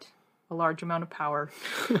never get a large amount of power.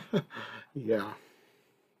 Yeah.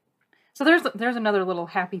 So there's another little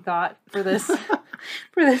happy thought for this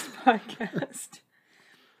for this podcast.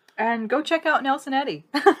 And go check out Nelson Eddy.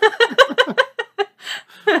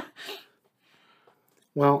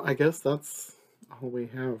 Well, I guess that's all we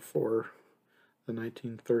have for the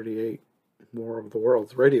 1938 War of the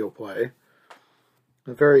Worlds radio play.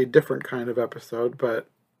 A very different kind of episode, but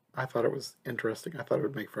I thought it was interesting. I thought it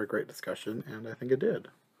would make for a great discussion, and I think it did.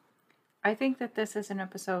 I think that this is an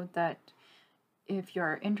episode that, if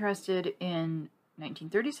you're interested in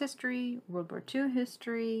 1930s history, World War II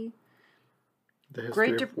history, the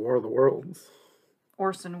history of War of the Worlds,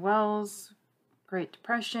 Orson Welles, Great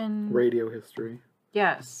Depression, radio history.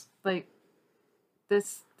 Yes, like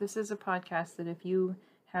this is a podcast that if you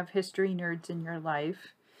have history nerds in your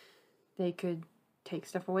life, they could take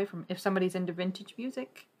stuff away from. If somebody's into vintage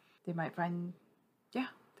music, they might find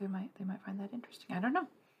they might find that interesting. I don't know.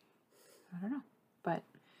 But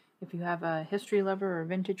if you have a history lover or a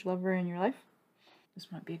vintage lover in your life, this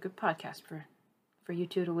might be a good podcast for you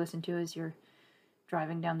two to listen to as you're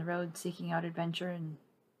driving down the road seeking out adventure in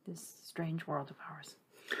this strange world of ours.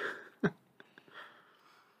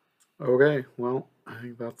 Okay, well, I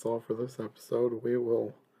think that's all for this episode. We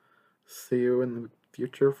will see you in the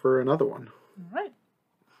future for another one. All right.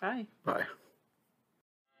 Bye. Bye.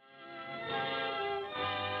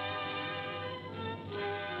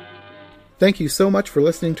 Thank you so much for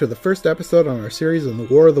listening to the first episode on our series on the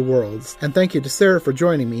War of the Worlds, and thank you to Sarah for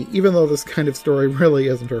joining me, even though this kind of story really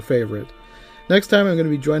isn't her favorite. Next time I'm going to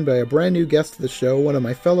be joined by a brand new guest to the show. One of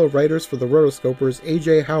my fellow writers for the Rotoscopers,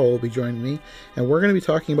 A.J. Howell, will be joining me, and we're going to be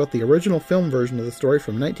talking about the original film version of the story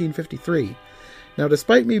from 1953. Now,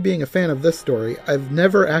 despite me being a fan of this story, I've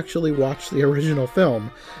never actually watched the original film,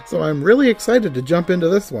 so I'm really excited to jump into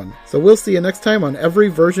this one. So we'll see you next time on Every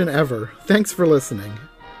Version Ever. Thanks for listening.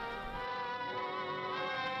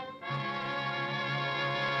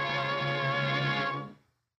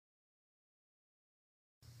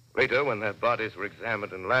 Later, when their bodies were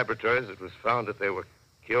examined in laboratories, it was found that they were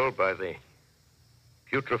killed by the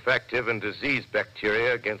putrefactive and disease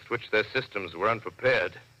bacteria against which their systems were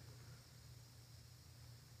unprepared.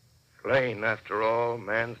 Slain, after all,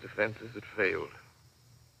 man's defenses had failed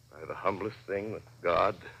by the humblest thing that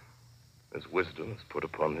God, His wisdom, has put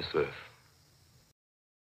upon this earth.